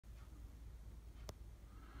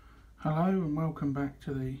Hello and welcome back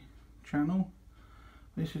to the channel.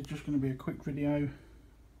 This is just going to be a quick video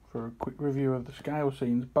for a quick review of the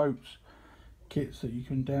Scalescenes boats kits that you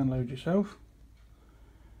can download yourself.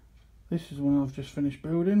 This is one I've just finished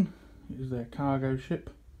building. It is their cargo ship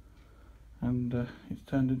and it's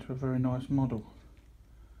turned into a very nice model.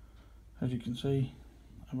 As you can see,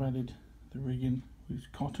 I've added the rigging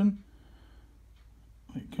with cotton.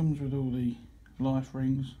 It comes with all the life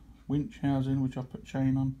rings, winch housing which I put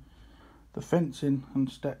chain on. The fencing and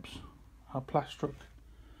steps are plastic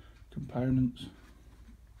components,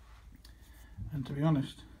 and to be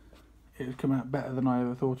honest, it has come out better than I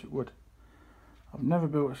ever thought it would. I've never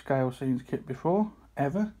built a Scalescenes kit before,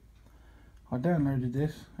 ever. I downloaded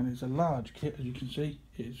this and it's a large kit, as you can see.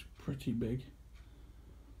 It is pretty big,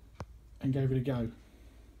 and gave it a go.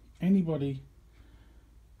 Anybody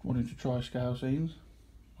wanting to try Scalescenes,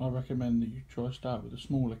 I recommend that you start with a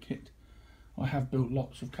smaller kit. I have built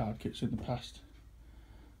lots of card kits in the past,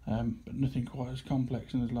 but nothing quite as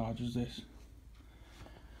complex and as large as this.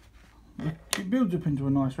 It builds up into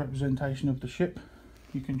a nice representation of the ship.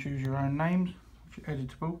 You can choose your own names, which are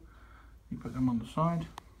editable. You put them on the side.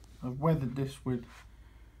 I've weathered this with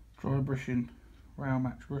dry brushing, rail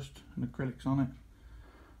match rust and acrylics on it.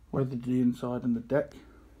 Weathered the inside and the deck.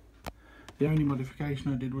 The only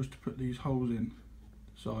modification I did was to put these holes in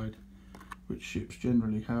the side, which ships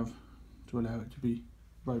generally have, to allow it to be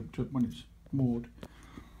roped up when it's moored.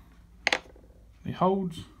 The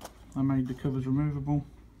holds, I made the covers removable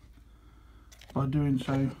by doing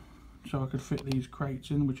so I could fit these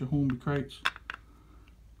crates in, which are Hornby crates.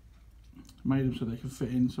 Made them so they could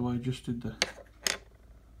fit in, so I adjusted the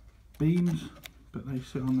beams, but they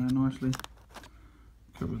sit on there nicely.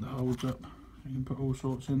 Cover the holds up, you can put all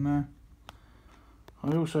sorts in there.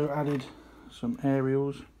 I also added some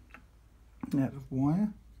aerials out of wire,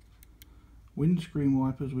 windscreen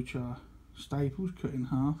wipers which are staples cut in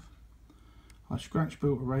half. I scratch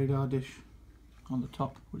built a radar dish on the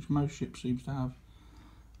top, which most ships seems to have,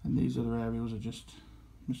 and these other aerials are just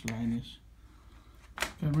miscellaneous.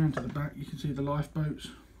 Going around to the back, you can see the lifeboats.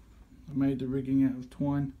 I made the rigging out of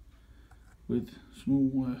twine with small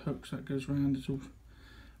wire hooks that goes round. It's all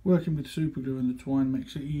working with super glue, and the twine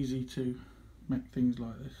makes it easy to make things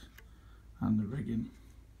like this, and the rigging.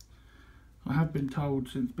 I have been told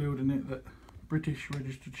since building it that British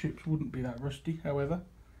registered ships wouldn't be that rusty. However,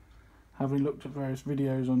 having looked at various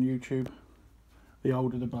videos on YouTube, the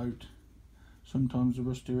older the boat, sometimes the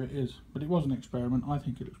rustier it is. But it was an experiment. I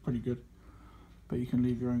think it looks pretty good, but you can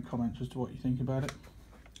leave your own comments as to what you think about it.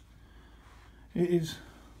 It is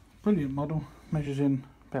a brilliant model, measures in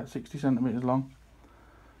about 60 centimetres long,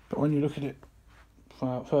 but when you look at it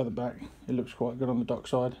further back, it looks quite good on the dock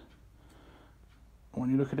side. When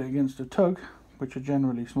you look at it against a tug, which are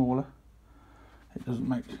generally smaller, it doesn't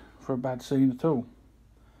make for a bad scene at all.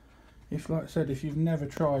 Like I said, if you've never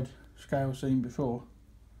tried Scalescene before,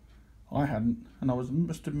 I hadn't, and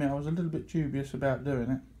must admit I was a little bit dubious about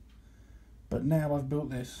doing it, but now I've built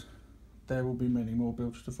this, there will be many more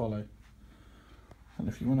builds to follow. And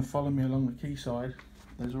if you want to follow me along the quayside,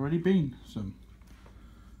 there's already been some.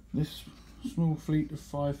 This small fleet of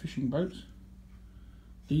 5 fishing boats,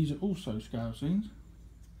 these are also Scalescenes.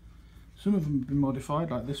 Some of them have been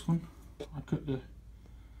modified, like this one. I cut the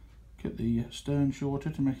stern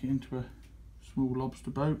shorter to make it into a small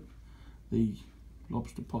lobster boat. The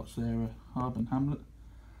lobster pots there are Harbour Hamlet.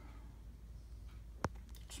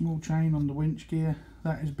 Small chain on the winch gear,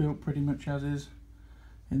 that is built pretty much as is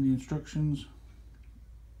in the instructions.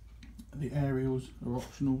 The aerials are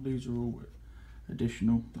optional, these are all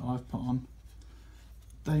additional that I've put on.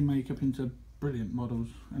 They make up into brilliant models,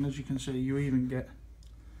 and as you can see, you even get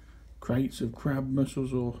crates of crab,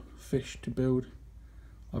 mussels or fish to build.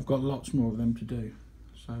 I've got lots more of them to do,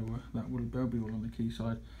 so they'll be all on the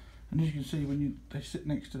quayside. And as you can see, when they sit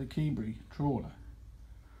next to the Keebury trawler,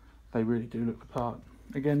 they really do look the part.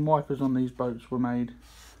 Again, wipers on these boats were made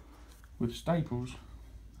with staples,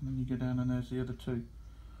 and then you go down and there's the other two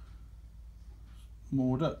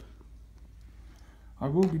moored up. I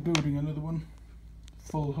will be building another one,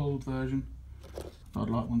 full hulled version. I'd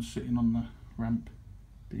like one sitting on the ramp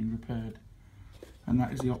being repaired, and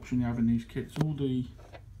that is the option you have in these kits. All the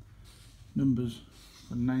numbers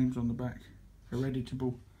and names on the back are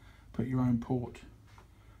editable. Put your own port,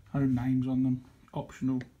 own names on them.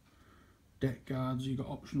 Optional deck guards, you've got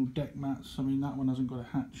optional deck mats. I mean, that one hasn't got a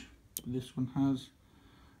hatch, but this one has.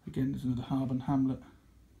 Again, there's another Harbour Hamlet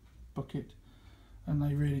bucket, and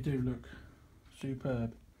they really do look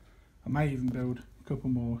superb. I may even build a couple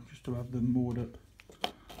more just to have them moored up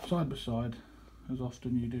side by side, as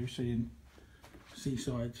often you do see in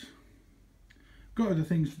seasides got other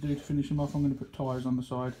things to do to finish them off. I'm going to put tyres on the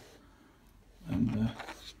side and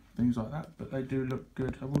things like that, but they do look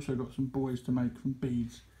good. I've also got some buoys to make from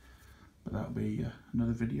beads, but that'll be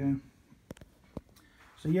another video.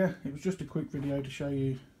 So yeah, it was just a quick video to show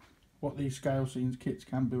you what these Scalescenes kits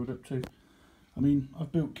can build up to. I mean,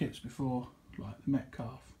 I've built kits before, like the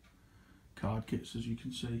Metcalf card kits, as you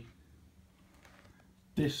can see.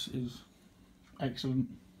 This is excellent.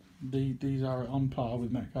 These are on par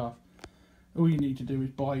with Metcalf. All you need to do is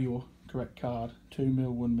buy your correct card,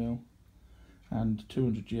 2mm, 1mm and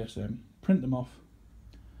 200 GSM, print them off,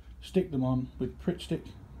 stick them on with Pritt stick,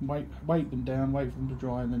 weight them down, wait for them to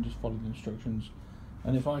dry, and then just follow the instructions.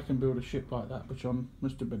 And if I can build a ship like that, which I'm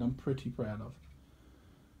pretty proud of,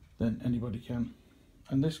 then anybody can.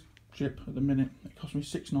 And this ship at the minute, it cost me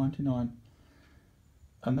 $6.99,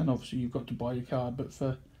 and then obviously you've got to buy your card, but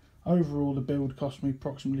for overall the build cost me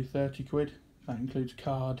approximately 30 quid. That includes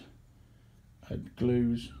card,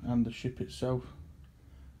 glues and the ship itself.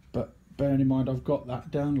 But bearing in mind I've got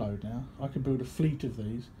that download now, I could build a fleet of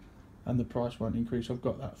these and the price won't increase. I've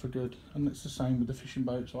got that for good, and it's the same with the fishing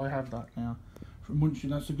boats. I have that now.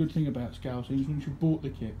 That's the good thing about Scalescenes. Once you've bought the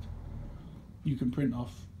kit, you can print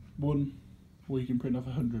off one or you can print off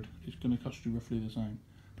 100. It's going to cost you roughly the same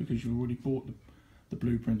because you've already bought the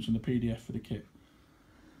blueprints and the PDF for the kit.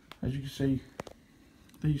 As you can see,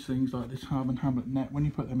 these things like this Harbour Hamlet net, when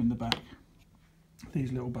you put them in the back,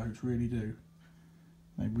 these little boats really do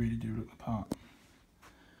look the part.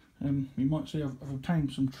 You might see I've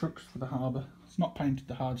obtained some trucks for the harbour. It's not painted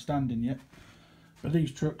the hard standing yet, but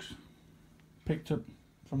these trucks picked up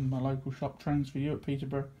from my local shop, Trains for You at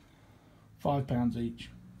Peterborough, £5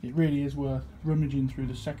 each. It really is worth rummaging through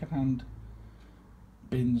the second-hand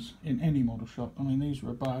bins in any model shop. I mean, these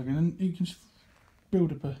were a bargain, and you can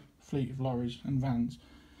build up a fleet of lorries and vans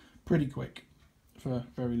pretty quick for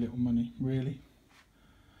very little money, really.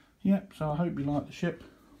 Yep, so I hope you like the ship.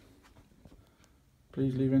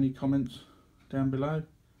 Please leave any comments down below.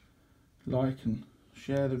 Like and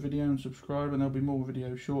share the video and subscribe, and there'll be more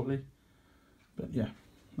videos shortly. But yeah,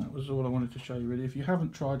 that was all I wanted to show you really. If you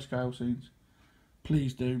haven't tried Scalescenes,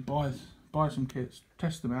 please do. Buy some kits,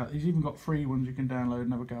 test them out. He's even got free ones you can download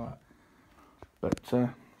and have a go at. But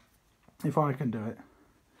if I can do it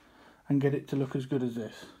and get it to look as good as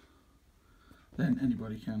this, then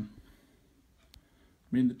anybody can.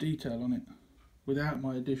 I mean, the detail on it, without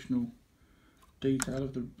my additional detail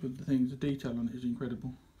of the things, the detail on it is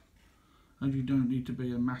incredible. And you don't need to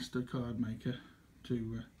be a master card maker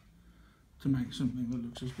to make something that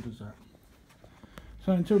looks as good as that.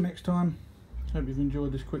 So until next time, hope you've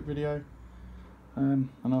enjoyed this quick video, and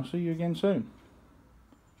I'll see you again soon.